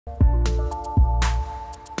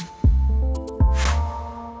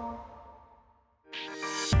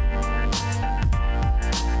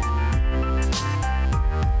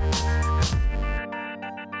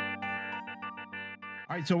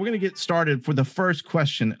right, so we're going to get started for the first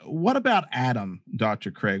question. What about Adam,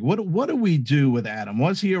 Dr. Craig? What do we do with Adam?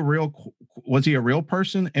 Was he a real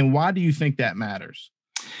person, and why do you think that matters?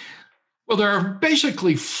 Well, there are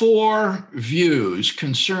basically four views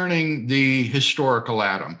concerning the historical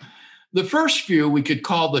Adam. The first view we could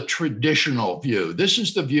call the traditional view. This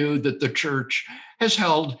is the view that the church has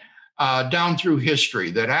held down through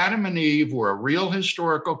history, that Adam and Eve were a real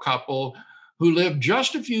historical couple who lived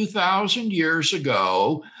just a few thousand years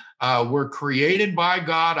ago, were created by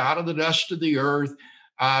God out of the dust of the earth,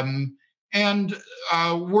 and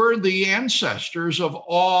were the ancestors of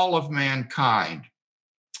all of mankind.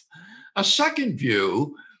 A second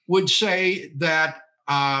view would say that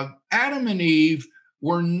Adam and Eve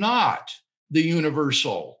were not the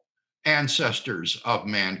universal ancestors of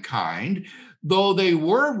mankind, though they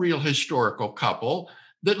were a real historical couple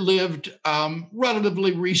that lived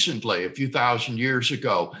relatively recently, a few thousand years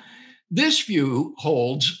ago. This view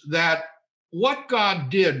holds that what God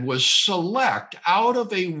did was select out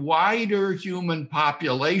of a wider human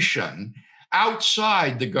population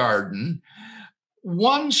outside the garden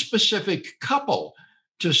one specific couple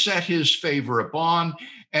to set his favor upon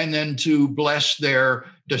and then to bless their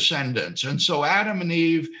descendants. And so Adam and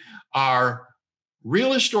Eve are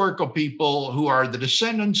real historical people who are the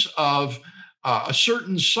descendants of a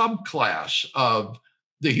certain subclass of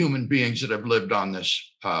the human beings that have lived on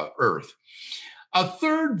this earth. A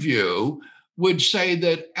third view would say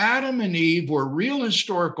that Adam and Eve were real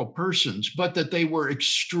historical persons, but that they were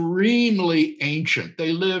extremely ancient.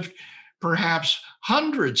 They lived perhaps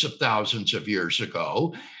hundreds of thousands of years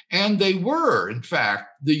ago, and they were, in fact,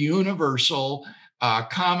 the universal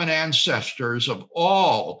common ancestors of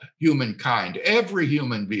all humankind. Every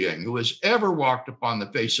human being who has ever walked upon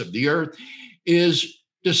the face of the earth is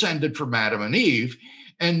descended from Adam and Eve.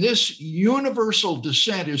 And this universal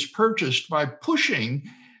descent is purchased by pushing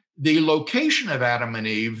the location of Adam and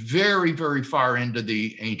Eve very, very far into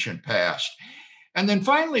the ancient past. And then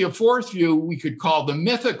finally, a fourth view we could call the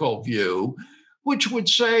mythical view, which would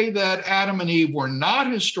say that Adam and Eve were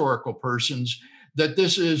not historical persons, that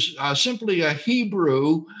this is simply a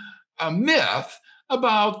Hebrew myth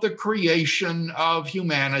about the creation of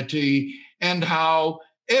humanity and how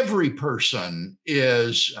every person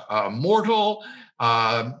is mortal,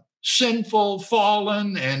 sinful,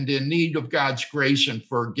 fallen, and in need of God's grace and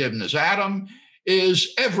forgiveness. Adam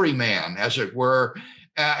is every man, as it were,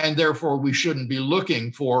 and therefore we shouldn't be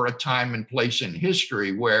looking for a time and place in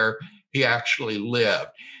history where he actually lived.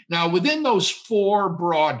 Now, within those four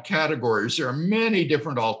broad categories, there are many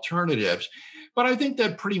different alternatives, but I think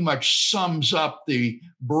that pretty much sums up the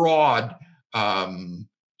broad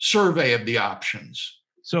survey of the options.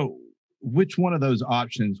 So which one of those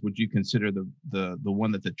options would you consider the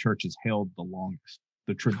one that the church has held the longest?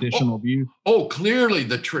 The traditional view? Oh, clearly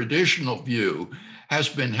the traditional view has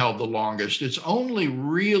been held the longest. It's only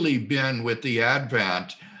really been with the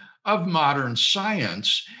advent of modern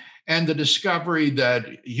science and the discovery that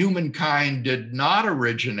humankind did not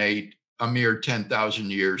originate a mere 10,000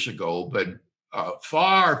 years ago, but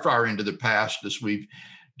far, far into the past, as we've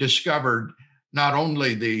discovered not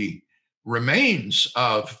only the remains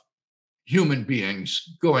of human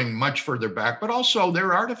beings going much further back, but also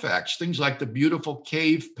their artifacts, things like the beautiful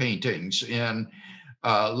cave paintings in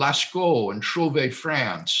Lascaux and Chauvet,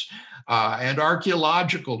 France, and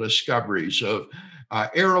archaeological discoveries of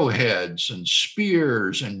arrowheads and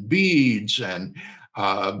spears and beads and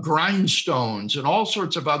grindstones and all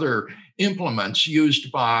sorts of other implements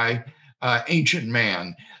used by ancient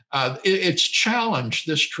man. It's challenged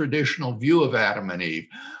this traditional view of Adam and Eve.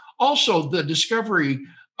 Also, the discovery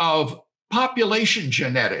of population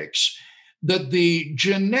genetics, that the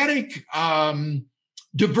genetic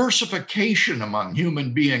diversification among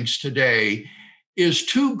human beings today is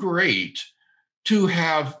too great to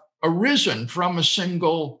have arisen from a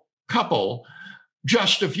single couple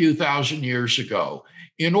just a few thousand years ago.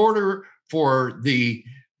 In order for the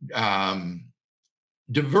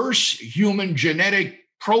diverse human genetic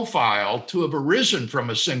profile to have arisen from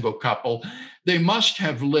a single couple, they must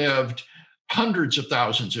have lived hundreds of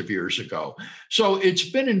thousands of years ago. So it's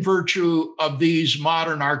been in virtue of these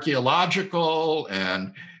modern archaeological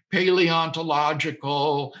and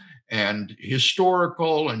paleontological and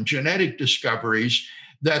historical and genetic discoveries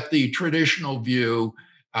that the traditional view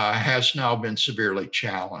has now been severely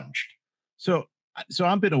challenged. So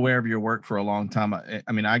I've been aware of your work for a long time.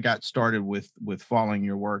 I mean, I got started with following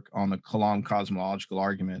your work on the Kalam cosmological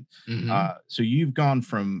argument. Mm-hmm. So you've gone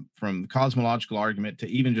from cosmological argument to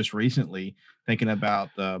even just recently thinking about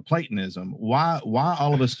Platonism. Why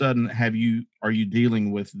all of a sudden are you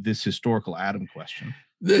dealing with this historical Adam question?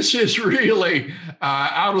 This is really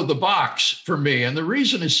out of the box for me. And the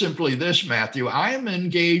reason is simply this, Matthew. I am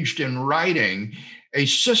engaged in writing a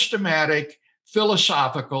systematic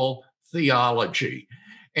philosophical theology.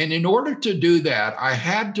 And in order to do that, I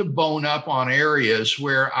had to bone up on areas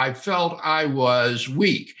where I felt I was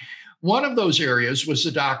weak. One of those areas was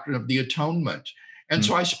the doctrine of the atonement. And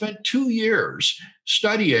so I spent 2 years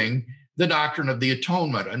studying the doctrine of the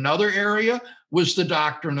atonement. Another area was the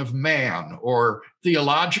doctrine of man, or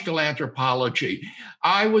theological anthropology.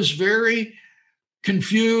 I was very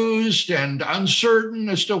confused and uncertain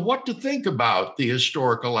as to what to think about the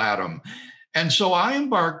historical Adam. And so I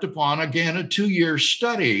embarked upon, again, a 2-year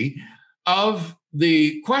study of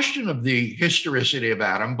the question of the historicity of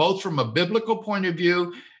Adam, both from a biblical point of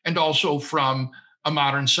view and also from a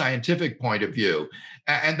modern scientific point of view.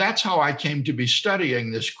 And that's how I came to be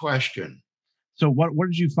studying this question. So what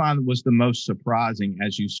did you find was the most surprising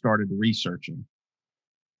as you started researching?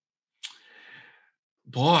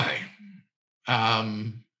 Boy. I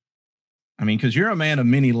mean, because you're a man of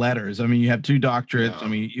many letters. I mean, you have 2 doctorates. Yeah. I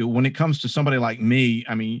mean, when it comes to somebody like me,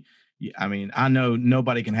 I mean, I know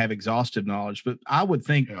nobody can have exhaustive knowledge, but I would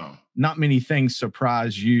think not many things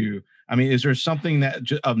surprise you. I mean, is there something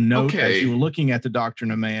that of note as you were looking at the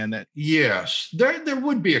doctrine of man that? Yes, there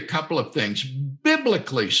would be a couple of things.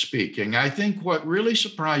 Biblically speaking, I think what really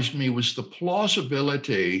surprised me was the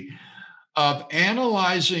plausibility of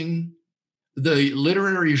analyzing the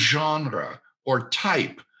literary genre or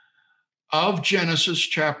type of Genesis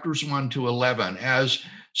chapters 1 to 11 as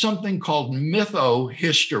something called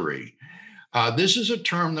mytho-history. This is a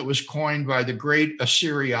term that was coined by the great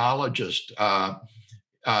Assyriologist,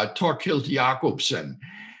 Thorkild Jacobsen.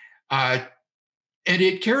 And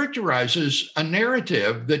it characterizes a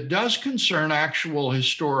narrative that does concern actual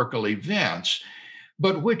historical events,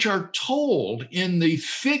 but which are told in the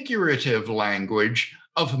figurative language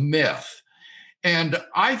of myth. And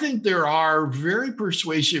I think there are very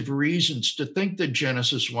persuasive reasons to think that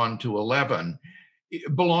Genesis 1 to 11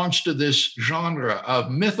 belongs to this genre of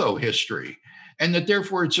mytho-history, and that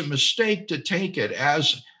therefore it's a mistake to take it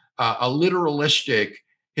as a literalistic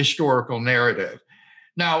historical narrative.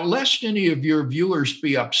 Now, lest any of your viewers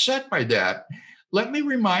be upset by that, let me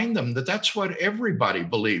remind them that that's what everybody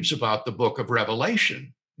believes about the book of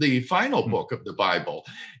Revelation, the final book of the Bible.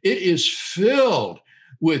 It is filled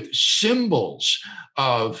with symbols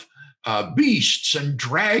of beasts and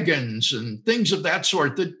dragons and things of that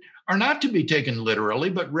sort that are not to be taken literally,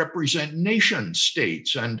 but represent nation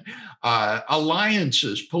states and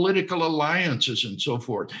alliances, political alliances, and so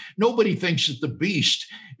forth. Nobody thinks that the beast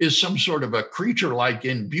is some sort of a creature like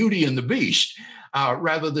in Beauty and the Beast.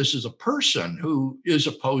 Rather, this is a person who is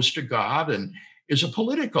opposed to God and is a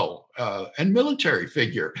political and military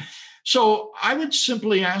figure. So I would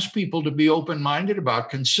simply ask people to be open-minded about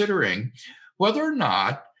considering whether or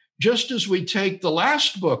not, just as we take the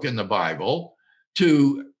last book in the Bible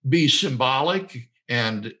to be symbolic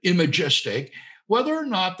and imagistic, whether or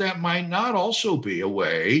not that might not also be a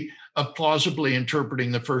way of plausibly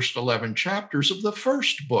interpreting the first 11 chapters of the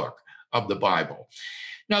first book of the Bible.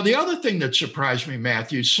 Now, the other thing that surprised me,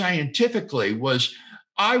 Matthew, scientifically, was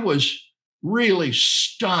I was really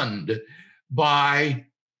stunned by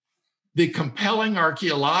the compelling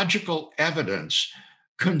archaeological evidence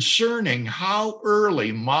concerning how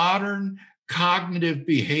early modern cognitive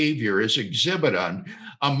behavior is exhibited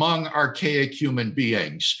among archaic human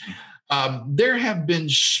beings. There have been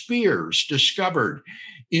spears discovered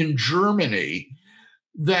in Germany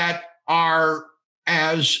that are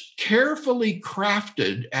as carefully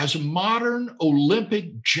crafted as modern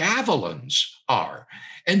Olympic javelins are.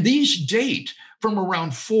 And these date from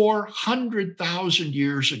around 400,000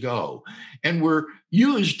 years ago and were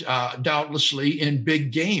used doubtlessly in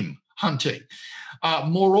big game hunting.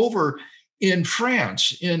 Moreover, in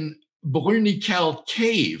France, in Bruniquel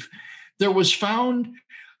Cave, there was found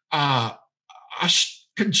a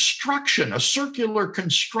circular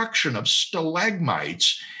construction of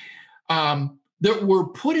stalagmites that were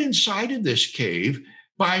put inside of this cave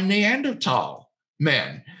by Neanderthal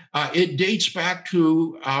men. It dates back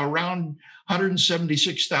to around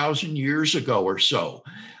 176,000 years ago or so,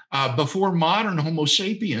 before modern Homo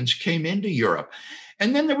sapiens came into Europe.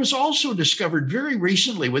 And then there was also discovered very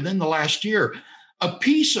recently, within the last year, a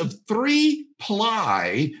piece of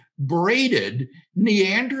 3-ply braided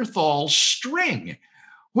Neanderthal string,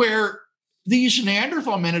 where these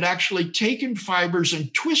Neanderthal men had actually taken fibers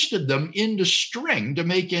and twisted them into string to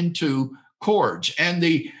make into cords. And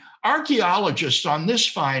the archaeologists on this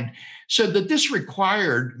find said that this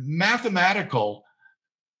required mathematical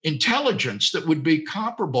intelligence that would be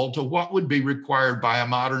comparable to what would be required by a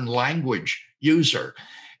modern language user.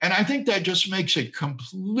 And I think that just makes it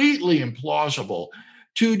completely implausible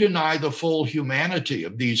to deny the full humanity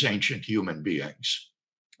of these ancient human beings.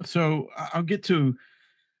 So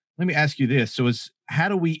let me ask you this. So how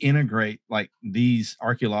do we integrate like these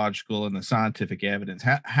archaeological and the scientific evidence?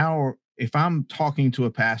 If I'm talking to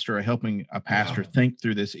a pastor or helping a pastor think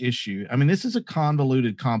through this issue, I mean, this is a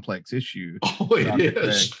convoluted, complex issue. Oh, it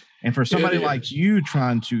is. And for somebody like you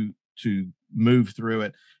trying to move through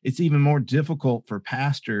it, it's even more difficult for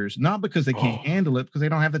pastors, not because they can't handle it, because they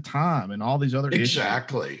don't have the time and all these other issues.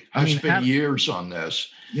 Exactly. I spent years on this.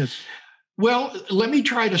 Yes. Well, let me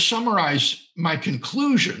try to summarize my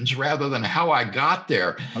conclusions rather than how I got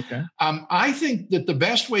there. Okay. I think that the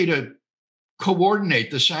best way to coordinate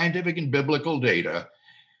the scientific and biblical data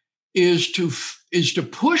is to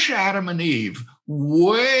push Adam and Eve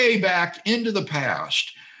way back into the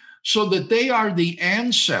past, so that they are the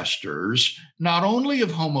ancestors not only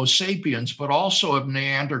of Homo sapiens, but also of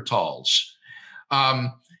Neanderthals.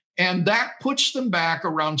 And that puts them back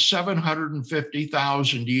around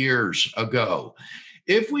 750,000 years ago.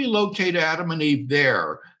 If we locate Adam and Eve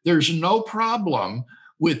there, there's no problem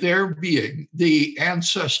with their being the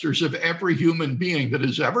ancestors of every human being that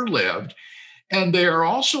has ever lived. And they are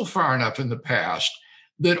also far enough in the past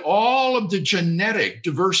that all of the genetic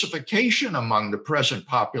diversification among the present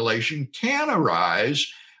population can arise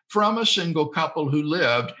from a single couple who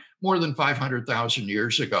lived more than 500,000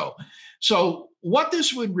 years ago. So what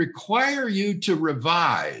this would require you to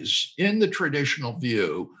revise in the traditional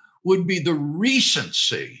view would be the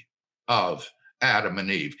recency of Adam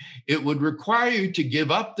and Eve. It would require you to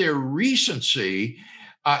give up their recency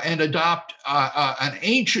and adopt an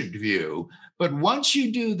ancient view. But once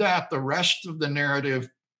you do that, the rest of the narrative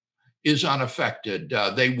is unaffected.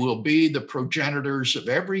 They will be the progenitors of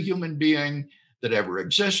every human being that ever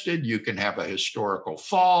existed. You can have a historical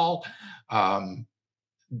fall.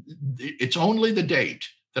 It's only the date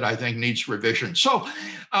that I think needs revision. So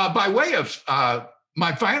by way of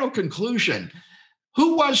my final conclusion,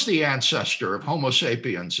 who was the ancestor of Homo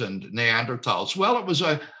sapiens and Neanderthals? Well, it was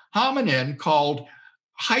a hominin called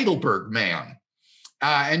Heidelberg man.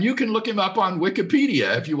 And you can look him up on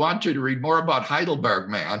Wikipedia if you want to read more about Heidelberg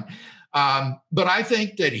man. But I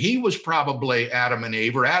think that he was probably Adam and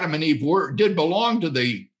Eve, or Adam and Eve did belong to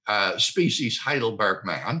the species Heidelberg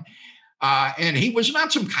man. And he was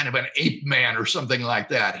not some kind of an ape man or something like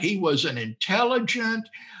that. He was an intelligent,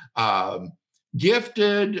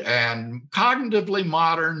 gifted, and cognitively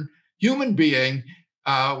modern human being,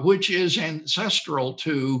 which is ancestral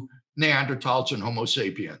to Neanderthals and Homo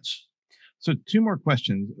sapiens. So 2 more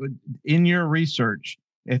questions. In your research,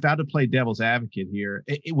 if I had to play devil's advocate here,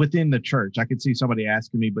 within the church, I could see somebody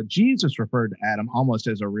asking me, but Jesus referred to Adam almost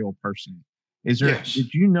as a real person. Is there, yes.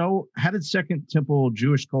 Did you know, how did Second Temple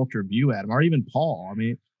Jewish culture view Adam, or even Paul? I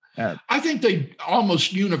mean, I think they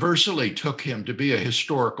almost universally took him to be a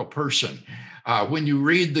historical person. When you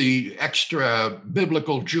read the extra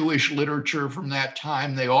biblical Jewish literature from that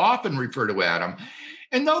time, they often refer to Adam.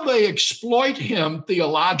 And though they exploit him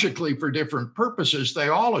theologically for different purposes, they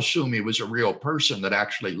all assume he was a real person that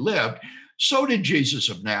actually lived. So did Jesus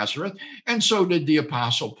of Nazareth, and so did the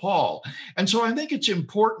Apostle Paul. And so I think it's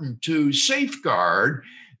important to safeguard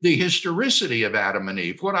the historicity of Adam and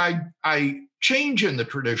Eve. What I change in the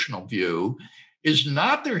traditional view is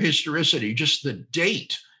not their historicity, just the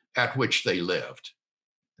date at which they lived.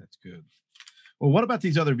 That's good. Well, what about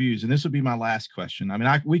these other views? And this would be my last question. I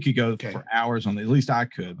mean, we could go for hours on it. At least I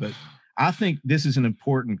could, but I think this is an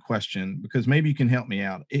important question because maybe you can help me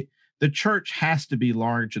out. The church has to be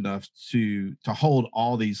large enough to hold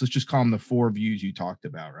all these. Let's just call them the 4 views you talked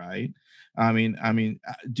about, right? I mean,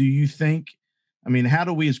 do you think? I mean, how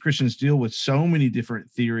do we as Christians deal with so many different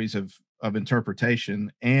theories of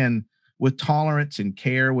interpretation and with tolerance and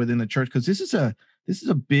care within the church? Because this is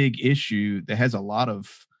a big issue that has a lot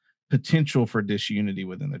of potential for disunity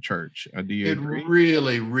within the church. Do you agree? It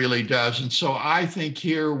really, really does. And so I think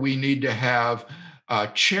here we need to have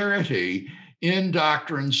charity in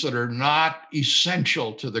doctrines that are not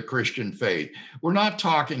essential to the Christian faith. We're not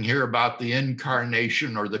talking here about the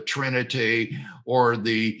incarnation or the Trinity or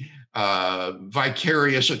the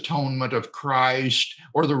vicarious atonement of Christ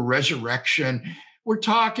or the resurrection. We're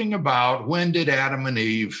talking about, when did Adam and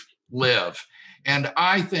Eve live? And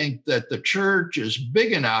I think that the church is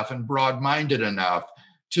big enough and broad-minded enough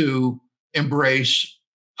to embrace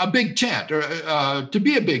a big tent, or to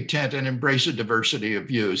be a big tent and embrace a diversity of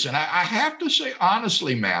views. And I have to say,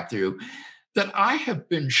 honestly, Matthew, that I have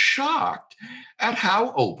been shocked at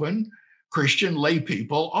how open Christian lay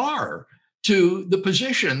people are to the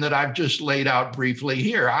position that I've just laid out briefly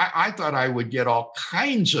here. I thought I would get all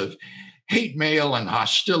kinds of hate mail and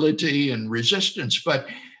hostility and resistance. But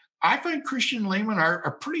I find Christian laymen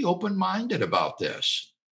are pretty open-minded about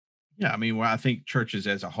this. Yeah, I mean, well, I think churches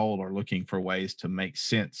as a whole are looking for ways to make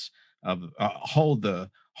sense of hold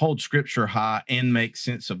scripture high and make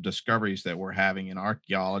sense of discoveries that we're having in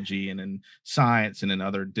archaeology and in science and in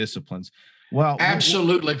other disciplines. Well,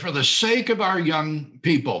 Absolutely. For the sake of our young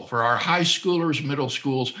people, for our high schoolers, middle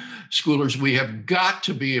schoolers, we have got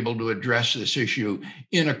to be able to address this issue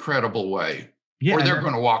in a credible way, yeah, or they're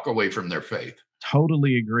going to walk away from their faith.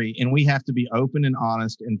 totally agree. And we have to be open and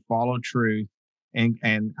honest and follow truth. And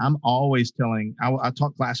I'm always telling, I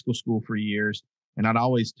taught classical school for years, and I'd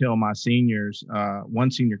always tell my seniors,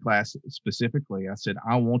 one senior class specifically, I said,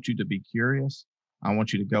 I want you to be curious. I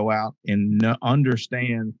want you to go out and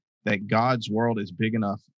understand that God's world is big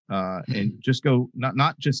enough, and just go,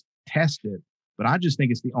 not just test it, but I just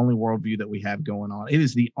think it's the only worldview that we have going on. It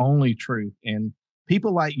is the only truth. And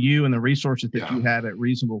people like you and the resources that you have at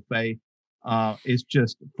Reasonable Faith, is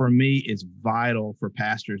just, for me, is vital for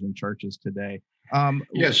pastors and churches today.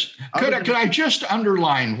 Yes. Could I just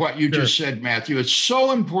underline what you just said, Matthew? It's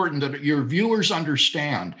so important that your viewers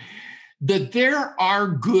understand that there are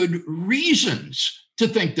good reasons to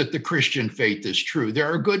think that the Christian faith is true.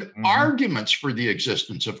 There are good arguments for the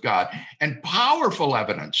existence of God and powerful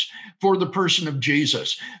evidence for the person of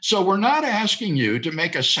Jesus. So we're not asking you to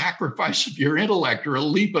make a sacrifice of your intellect or a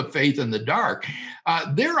leap of faith in the dark.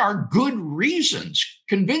 There are good reasons,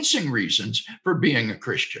 convincing reasons for being a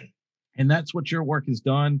Christian. And that's what your work has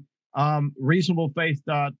done.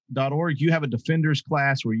 Reasonablefaith.org. You have a defenders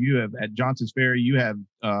class where you have at Johnson's Ferry, you have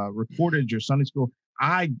recorded your Sunday school.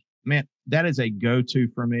 Man, that is a go-to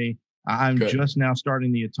for me. I'm just now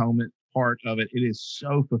starting the atonement part of it. It is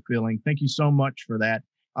so fulfilling. Thank you so much for that.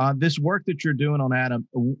 This work that you're doing on Adam,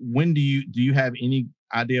 when do you have any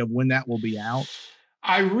idea of when that will be out?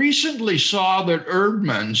 I recently saw that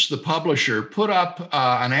Erdman's, the publisher, put up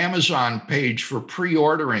an Amazon page for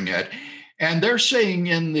pre-ordering it, and they're saying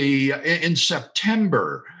in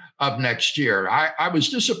September of next year. I was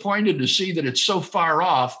disappointed to see that it's so far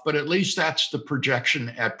off, but at least that's the projection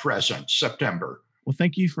at present, September. Well,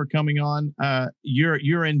 thank you for coming on.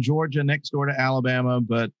 You're in Georgia, next door to Alabama,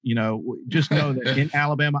 but just know that in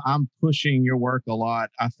Alabama, I'm pushing your work a lot.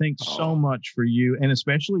 I think so much for you, and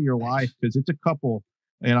especially your wife, because it's a couple.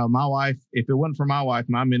 My wife, if it wasn't for my wife,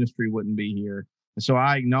 my ministry wouldn't be here. And so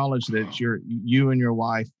I acknowledge that you and your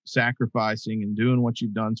wife sacrificing and doing what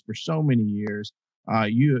you've done for so many years.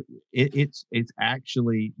 It's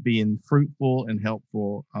actually being fruitful and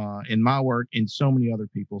helpful in my work and so many other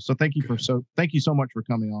people. So thank you so much for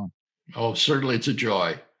coming on. Oh, certainly, it's a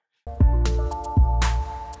joy.